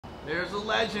There's a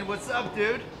legend. What's up,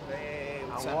 dude? Hey,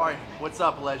 How are you? What's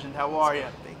up, legend? How are you?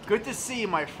 Thank you. Good to see you,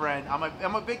 my friend.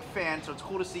 I'm a big fan, so it's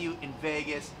cool to see you in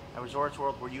Vegas at Resorts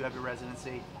World, where you have your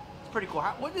residency. It's pretty cool.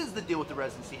 What is the deal with the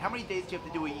residency? How many days do you have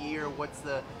to do a year?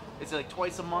 Is it like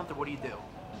twice a month, or what do you do?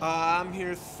 I'm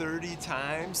here 30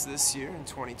 times this year in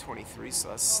 2023, so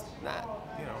that's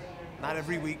not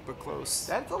every week, but close.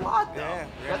 That's a lot, though. Yeah,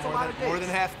 that's a lot of days. More than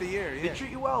half the year. They Yeah.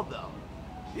 treat you well, though.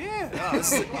 Yeah, no,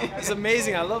 it's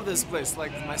amazing. I love this place,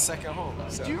 like my second home.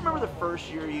 So. Do you remember the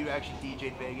first year you actually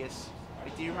DJ'd Vegas?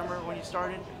 Like, do you remember when you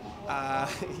started?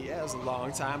 Yeah, it was a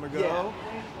long time ago.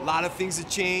 Yeah. A lot of things have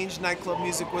changed. Nightclub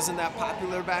music wasn't that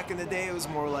popular back in the day. It was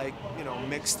more like,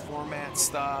 mixed format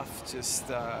stuff. Just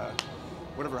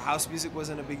whatever. House music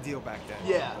wasn't a big deal back then.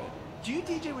 Yeah. Do you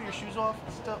DJ with your shoes off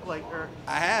and stuff? Or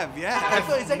I have, yeah. I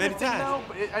feel, is that many your thing times.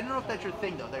 now? I don't know if that's your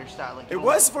thing though. That your style, like. It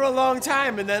was for a long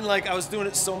time, and then I was doing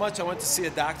it so much, I went to see a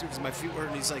doctor because my feet hurt,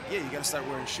 and he's like, "Yeah, you got to start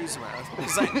wearing shoes around."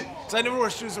 Because I never wear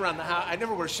shoes around the house. I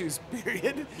never wear shoes,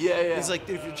 period. Yeah. He's like,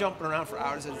 "Dude, if you're jumping around for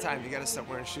hours at a time, you got to start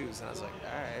wearing shoes." And I was like,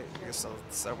 "All right, I guess I'll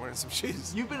start wearing some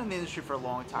shoes." You've been in the industry for a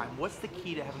long time. What's the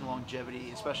key to having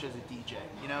longevity, especially as a DJ?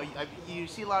 You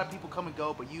see a lot of people come and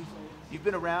go, but you've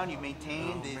been around, you've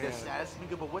maintained the status has been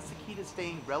good. But what's the key to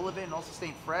staying relevant and also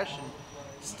staying fresh and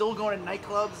still going to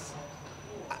nightclubs?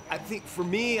 I think for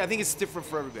me, it's different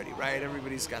for everybody, right?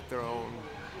 Everybody's got their own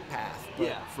path. But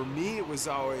Yeah. for me, it was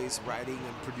always writing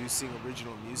and producing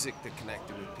original music that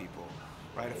connected with people,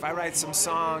 right? If I write some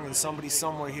song and somebody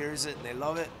somewhere hears it and they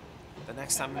love it, the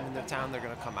next time I'm in their town, they're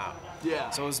gonna come out.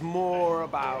 Yeah. So it was more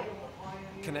about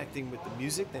connecting with the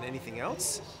music than anything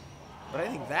else. But I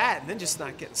think that, and then just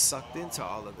not getting sucked into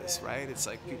all of this, right? It's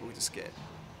like people just get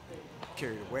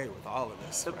carried away with all of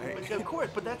this, right? Of course,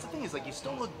 but that's the thing is like you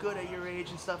still look good at your age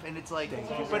and stuff, and it's like,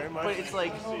 Thank you very much. but it's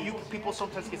like people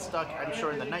sometimes get stuck. I'm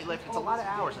sure in the nightlife, it's a lot of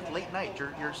hours. It's late night.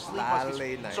 Your sleep. Lot must of be,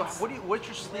 late nights. So what's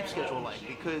your sleep schedule like?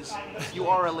 Because you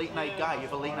are a late night guy. You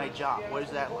have a late night job. What is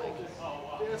that like?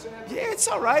 Yeah, it's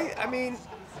all right. I mean,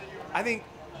 I think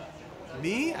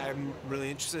I'm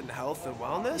really interested in health and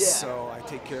wellness, Yeah. so I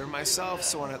take care of myself.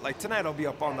 So when tonight, I'll be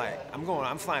up all night.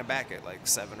 I'm flying back at like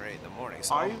 7 or 8 in the morning.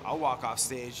 So Are you? I'll walk off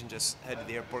stage and just head to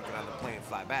the airport, get on the plane, and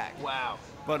fly back. Wow.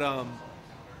 But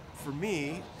for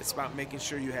me, it's about making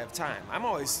sure you have time. I'm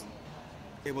always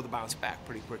able to bounce back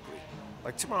pretty quickly.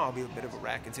 Like tomorrow, I'll be a bit of a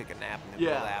wreck and take a nap in the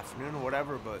middle of the afternoon or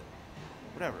whatever. But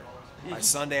whatever. By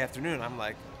Sunday afternoon, I'm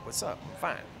like, "What's up? I'm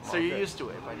fine." So you're used to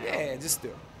it by now. Yeah, just do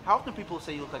it. How often people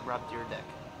say you look like Rob Dyrdek?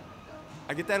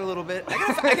 I get that a little bit.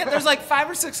 There's like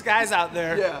 5 or 6 guys out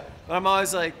there. Yeah. But I'm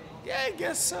always like, yeah, I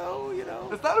guess so,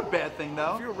 It's not a bad thing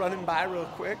though. If you're running by real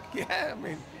quick, yeah, I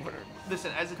mean, whatever.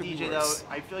 Listen, as a Could be DJ worse. though,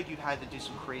 I feel like you've had to do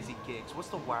some crazy gigs. What's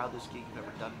the wildest gig you've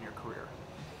ever done in your career?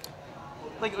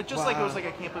 Like just like it was like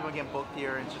I can't believe I'm getting booked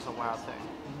here, and it's just a wild thing.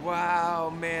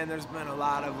 Wow, man, there's been a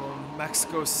lot of them.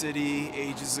 Mexico City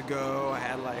ages ago, I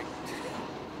had like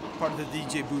part of the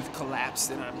DJ booth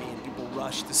collapsed and people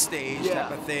rushed the stage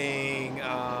type of thing.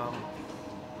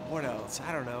 What else?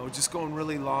 I don't know. Just going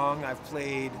really long. I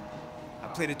played a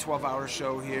 12-hour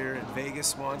show here in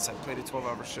Vegas once. I played a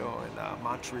 12-hour show in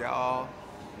Montreal,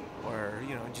 where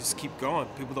just keep going.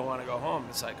 People don't want to go home.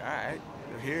 It's like, all right,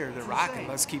 they're here, they're rocking. Insane.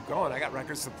 Let's keep going. I got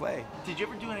records to play. Did you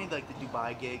ever do any like the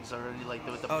Dubai gigs or any like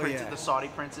the Oh, princes, yeah. the Saudi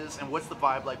princes? And what's the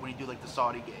vibe like when you do like the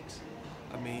Saudi gigs?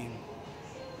 I mean,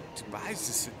 Dubai's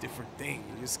just a different thing.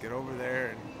 You just get over there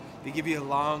and they give you a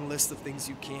long list of things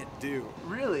you can't do.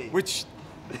 Really? Which,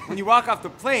 when you walk off the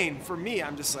plane, for me,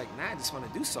 I'm just like, nah, I just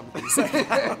want to do something. It's like,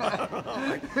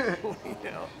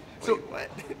 So, what?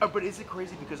 But is it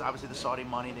crazy because obviously the Saudi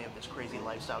money, they have this crazy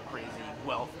lifestyle, crazy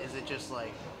wealth. Is it just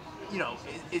like,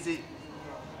 is it?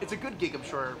 It's a good gig, I'm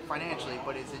sure, financially,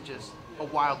 but is it just a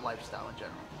wild lifestyle in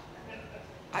general?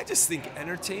 I just think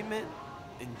entertainment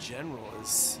in general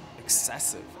is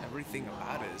excessive. Everything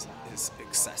about it is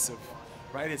excessive,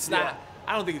 right? It's not.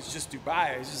 I don't think it's just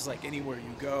Dubai. It's just like anywhere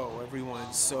you go,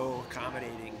 everyone's so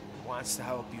accommodating, wants to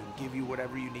help you, give you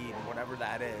whatever you need, whatever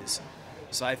that is.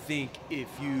 So I think if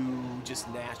you just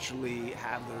naturally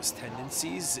have those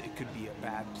tendencies, it could be a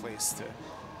bad place to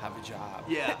have a job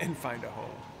and find a home.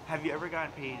 Have you ever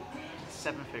gotten paid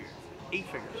 7 figures, 8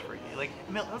 figures for a gig? Like,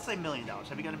 let's say $1 million.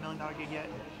 Have you got a $1 million gig yet?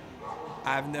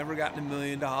 I've never gotten $1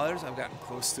 million. I've gotten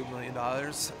close to $1 million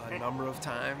a number of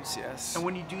times, yes. And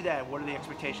when you do that, what are the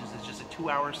expectations? Is it just a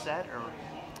 2-hour set, or?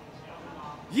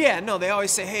 Yeah, no, they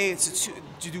always say, hey,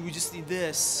 do we just need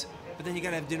this? But then you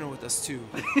gotta have dinner with us too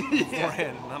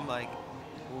beforehand. And I'm like,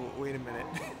 wait a minute.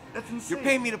 That's insane. You're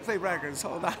paying me to play records.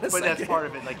 Hold on a second. But that's part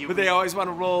of it. Like but they always want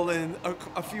to roll in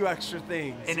a few extra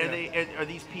things. And are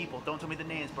these people? Don't tell me the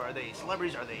names, but are they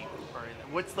celebrities?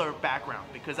 What's their background?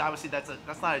 Because obviously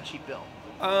that's not a cheap bill.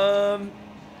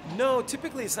 No,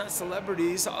 typically it's not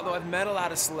celebrities, although I've met a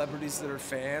lot of celebrities that are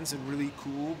fans and really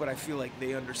cool, but I feel like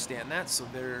they understand that, so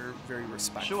they're very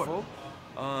respectful.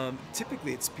 Sure.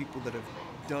 Typically it's people that have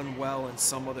done well in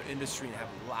some other industry and have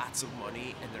lots of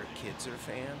money and their kids are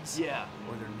fans. Yeah.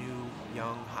 Or their new,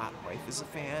 young, hot wife is a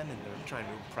fan and they're trying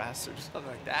to impress or something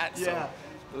like that. Yeah. So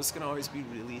those can always be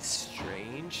really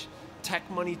strange. Tech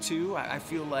money too, I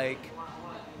feel like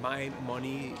my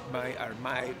money,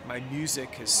 my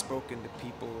music has spoken to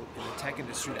people in the tech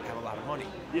industry that have a lot of money.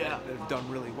 Yeah. That have done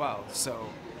really well. So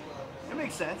it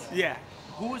makes sense. Yeah.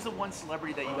 Who was the one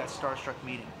celebrity that you got starstruck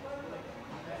meeting?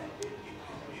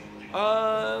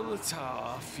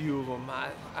 A few of them.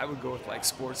 I would go with like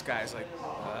sports guys like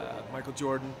Michael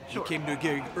Jordan. Sure. He came to a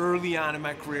gig early on in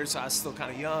my career, so I was still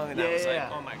kind of young, and I was like,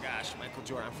 oh my gosh, Michael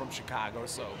Jordan. I'm from Chicago,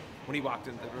 so when he walked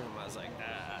into the room, I was like,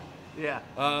 ah.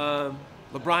 Yeah.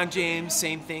 LeBron James,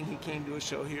 same thing. He came to a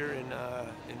show here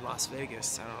in Las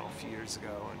Vegas, I don't know, a few years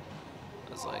ago, and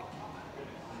I was like,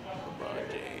 LeBron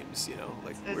James, you know,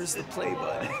 like, where's the play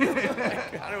button?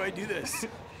 Like, how do I do this?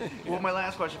 Well, my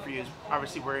last question for you is,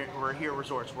 obviously, we're here at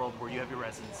Resorts World where you have your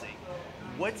residency.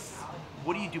 What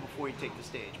do you do before you take the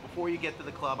stage? Before you get to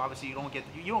the club, obviously you don't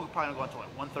probably go until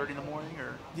like 1:30 in the morning,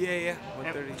 or yeah,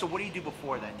 1:30. So what do you do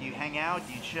before that? Do you hang out?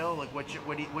 Do you chill? Like what's your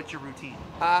routine?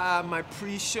 My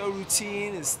pre-show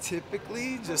routine is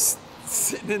typically just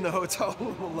sitting in the hotel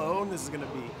room alone. This is gonna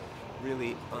be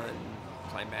really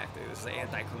unclimactic. This is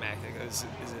anticlimactic as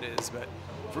it is, but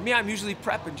for me, I'm usually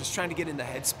prepping, just trying to get in the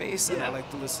headspace, and I like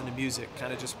to listen to music,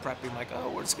 kind of just prepping, like, oh,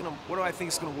 what do I think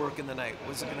is gonna work in the night?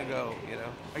 What's it gonna go? You know?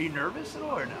 Are you nervous at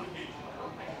all, or no?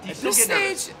 Do you still get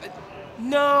nervous?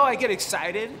 No, I get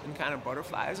excited and kind of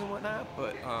butterflies and whatnot,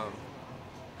 but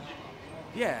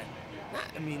yeah,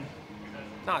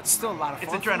 no, it's still a lot of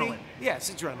fun. It's adrenaline. Yeah,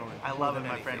 it's adrenaline. I love it,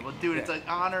 my friend. Well, dude, it's an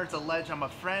honor, it's a legend. I'm a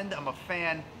friend, I'm a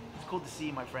fan. It's cool to see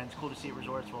you, my friend. It's cool to see you at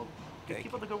Resorts World.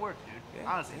 Keep up the good work, dude.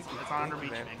 Yeah, honestly, it's an honor to meet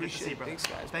you, man. Good to see you, brother. Thanks,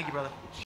 guys. Thank you, brother.